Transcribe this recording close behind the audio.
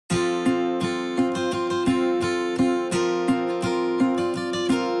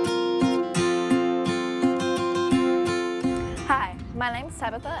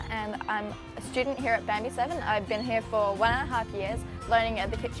Tabitha and I'm a student here at BANB7. I've been here for 1.5 years learning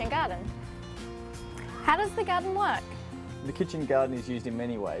at the kitchen garden. How does the garden work? The kitchen garden is used in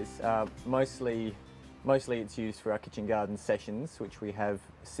many ways. Mostly it's used for our kitchen garden sessions, which we have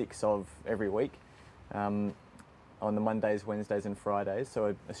 6 of every week on the Mondays, Wednesdays and Fridays.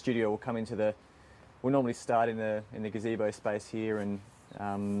 So a studio will come into we'll normally start in the gazebo space here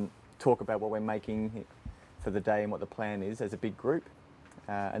and talk about what we're making for the day and what the plan is as a big group.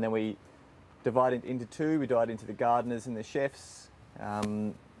 And then we divide it into 2. We divide into the gardeners and the chefs.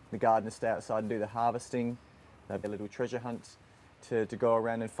 The gardeners stay outside and do the harvesting. They have a little treasure hunt to go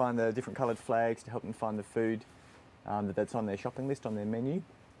around and find the different coloured flags to help them find the food that's on their shopping list, on their menu.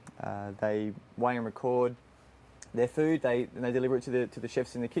 They weigh and record their food, and they deliver it to the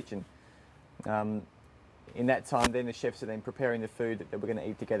chefs in the kitchen. In that time then the chefs are then preparing the food that we're going to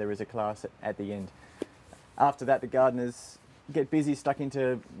eat together as a class at the end. After that the gardeners get busy, stuck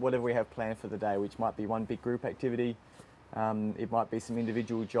into whatever we have planned for the day, which might be one big group activity. It might be some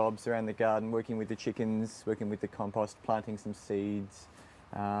individual jobs around the garden, working with the chickens, working with the compost, planting some seeds,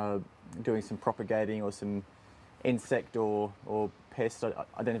 doing some propagating or some insect or pest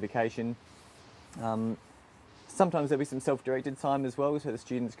identification. Sometimes there'll be some self-directed time as well, so the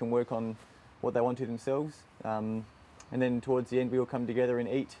students can work on what they want to themselves. And then towards the end we all come together and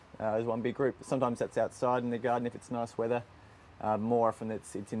eat as one big group. Sometimes that's outside in the garden if it's nice weather. More often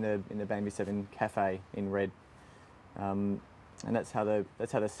it's in the BANB7 cafe in Red. And that's how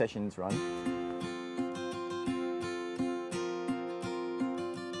the sessions run.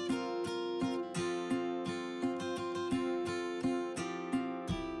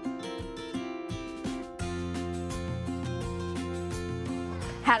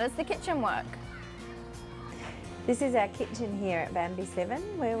 How does the kitchen work? This is our kitchen here at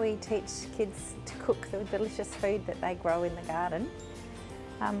BANB7, where we teach kids to cook the delicious food that they grow in the garden.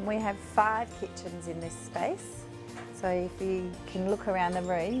 We have 5 kitchens in this space, so if you can look around the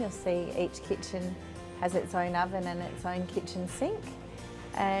room you'll see each kitchen has its own oven and its own kitchen sink,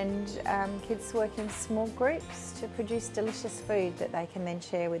 and kids work in small groups to produce delicious food that they can then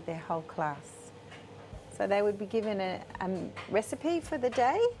share with their whole class. So they would be given a recipe for the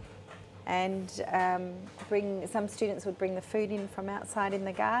day, and some students would bring the food in from outside in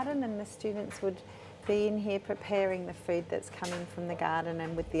the garden, and the students would be in here preparing the food that's coming from the garden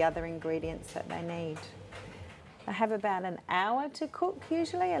and with the other ingredients that they need. They have about an hour to cook,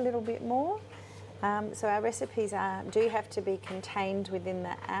 usually a little bit more. So our recipes do have to be contained within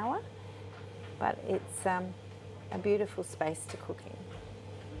the hour, but it's a beautiful space to cook in.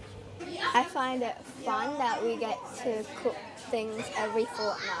 I find it fun that we get to cook things every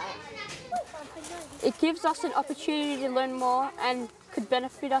fortnight. It gives us an opportunity to learn more and could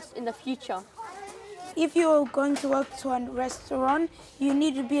benefit us in the future. If you're going to work to a restaurant, you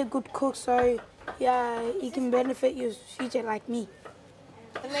need to be a good cook, so yeah, it can benefit your future like me.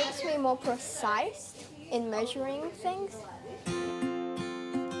 It makes me more precise in measuring things.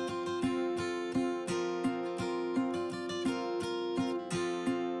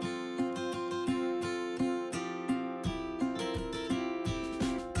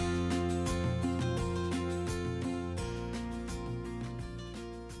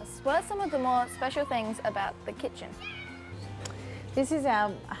 What are some of the more special things about the kitchen? This is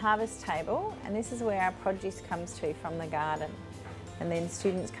our harvest table, and this is where our produce comes to from the garden, and then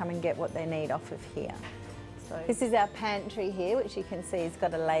students come and get what they need off of here. So this is our pantry here, which you can see has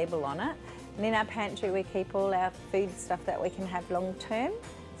got a label on it, and in our pantry we keep all our food stuff that we can have long term,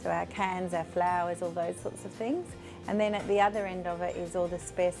 so our cans, our flours, all those sorts of things. And then at the other end of it is all the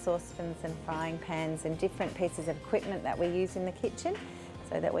spare saucepans and frying pans and different pieces of equipment that we use in the kitchen,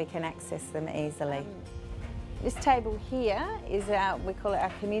 so that we can access them easily. This table here is we call it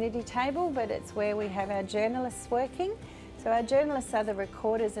our community table, but it's where we have our journalists working. So our journalists are the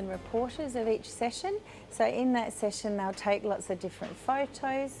recorders and reporters of each session. So in that session they'll take lots of different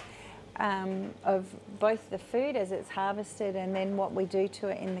photos of both the food as it's harvested and then what we do to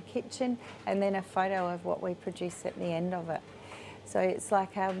it in the kitchen, and then a photo of what we produce at the end of it. So it's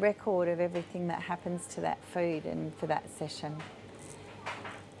like a record of everything that happens to that food and for that session.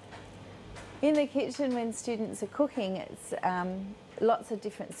 In the kitchen, when students are cooking, it's lots of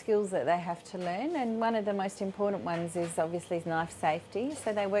different skills that they have to learn, and one of the most important ones is obviously knife safety,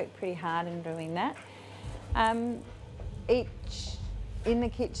 so they work pretty hard in doing that. In the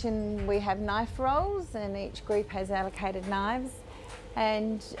kitchen we have knife rolls, and each group has allocated knives,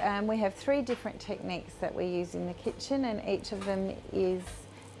 and we have 3 different techniques that we use in the kitchen, and each of them is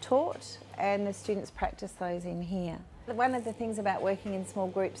taught and the students practice those in here. One of the things about working in small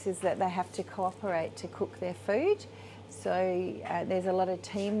groups is that they have to cooperate to cook their food. So there's a lot of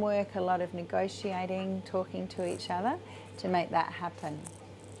teamwork, a lot of negotiating, talking to each other to make that happen.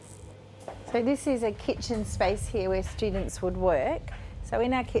 So this is a kitchen space here where students would work. So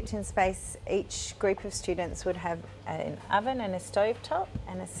in our kitchen space, each group of students would have an oven and a stovetop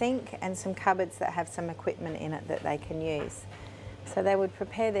and a sink and some cupboards that have some equipment in it that they can use. So they would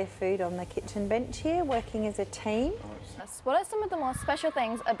prepare their food on the kitchen bench here, working as a team. What are some of the more special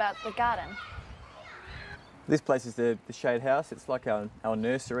things about the garden? This place is the shade house. It's like our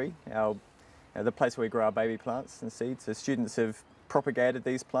nursery, the place where we grow our baby plants and seeds. So students have propagated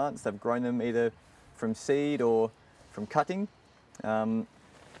these plants. They've grown them either from seed or from cutting. And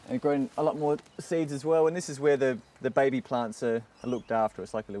grown a lot more seeds as well, and this is where the baby plants are looked after.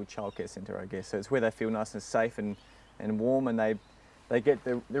 It's like a little childcare centre, I guess. So it's where they feel nice and safe and warm, and they get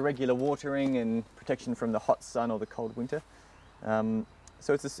the regular watering and protection from the hot sun or the cold winter.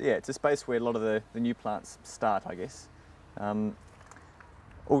 So it's a space where a lot of the new plants start, I guess.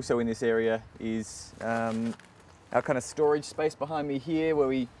 Also in this area is our kind of storage space behind me here, where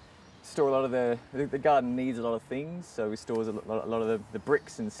we store a lot of the garden needs a lot of things, so we store a lot of the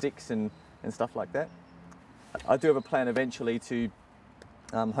bricks and sticks and stuff like that. I do have a plan eventually to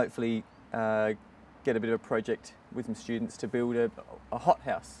hopefully get a bit of a project with some students to build a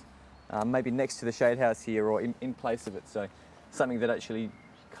hothouse, maybe next to the shade house here or in place of it, so something that actually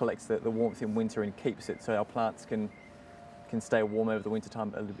collects the warmth in winter and keeps it so our plants can stay warm over the winter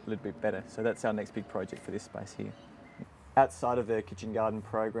time a little bit better. So that's our next big project for this space here. Outside of the kitchen garden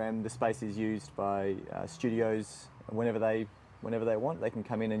program, the space is used by studios whenever they want. They can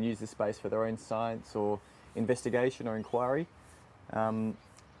come in and use the space for their own science or investigation or inquiry.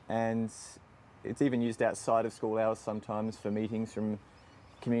 And it's even used outside of school hours sometimes for meetings from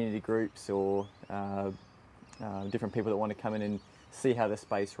community groups or different people that want to come in and see how the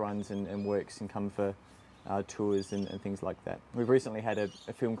space runs and works and come for tours and things like that. We've recently had a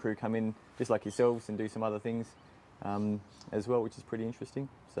film crew come in just like yourselves and do some other things as well, which is pretty interesting.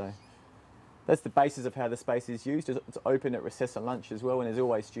 So that's the basis of how the space is used. It's open at recess and lunch as well, and there's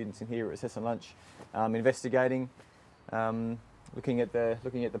always students in here at recess and lunch investigating, looking at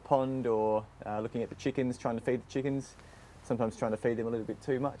the pond or looking at the chickens, trying to feed the chickens. Sometimes trying to feed them a little bit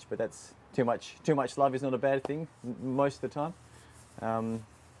too much, but that's too much love is not a bad thing most of the time.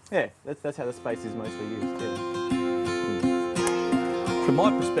 Yeah, that's how the space is mostly used. Yeah. From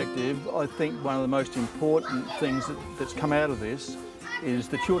my perspective, I think one of the most important things that's come out of this is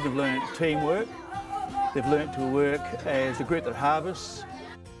the children have learnt teamwork. They've learnt to work as a group that harvests.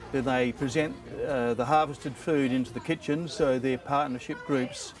 Then they present the harvested food into the kitchen so their partnership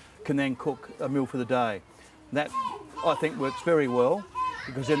groups can then cook a meal for the day. That, I think, works very well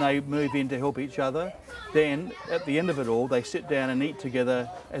because then they move in to help each other. Then, at the end of it all, they sit down and eat together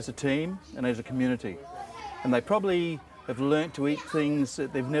as a team and as a community. And they probably have learnt to eat things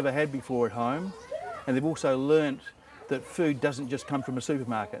that they've never had before at home, and they've also learnt that food doesn't just come from a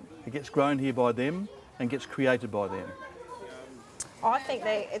supermarket. It gets grown here by them and gets created by them. I think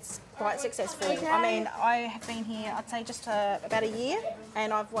that it's quite successful. I mean, I have been here, I'd say just about a year,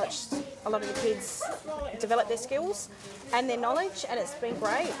 and I've watched a lot of the kids develop their skills and their knowledge, and it's been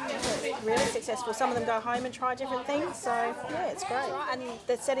great. It's really successful. Some of them go home and try different things, so yeah, it's great. And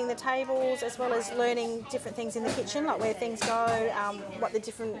they're setting the tables as well as learning different things in the kitchen, like where things go, what the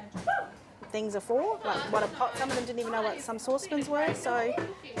different things are for, like what a pot. Some of them didn't even know what some saucepans were, so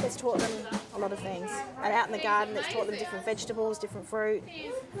it's taught them a lot of things. And out in the garden, it's taught them different vegetables, different fruit.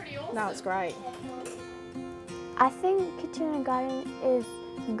 No, it's great. I think kitchen and garden is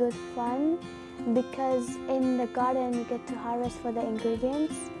good fun because in the garden you get to harvest for the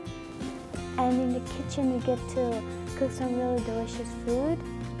ingredients, and in the kitchen you get to cook some really delicious food.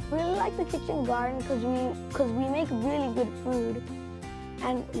 I really like the kitchen garden because we make really good food.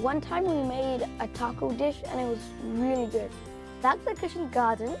 And one time we made a taco dish and it was really good. I like the kitchen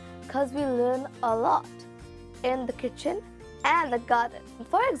garden because we learn a lot in the kitchen and the garden.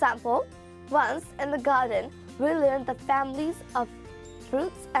 For example, once in the garden, we learned the families of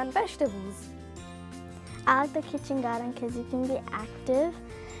fruits and vegetables. I like the kitchen garden because you can be active.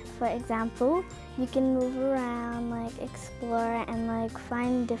 For example, you can move around, like explore and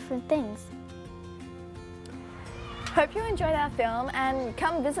find different things. Hope you enjoyed our film and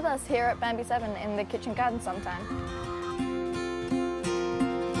come visit us here at BANB7 in the kitchen garden sometime.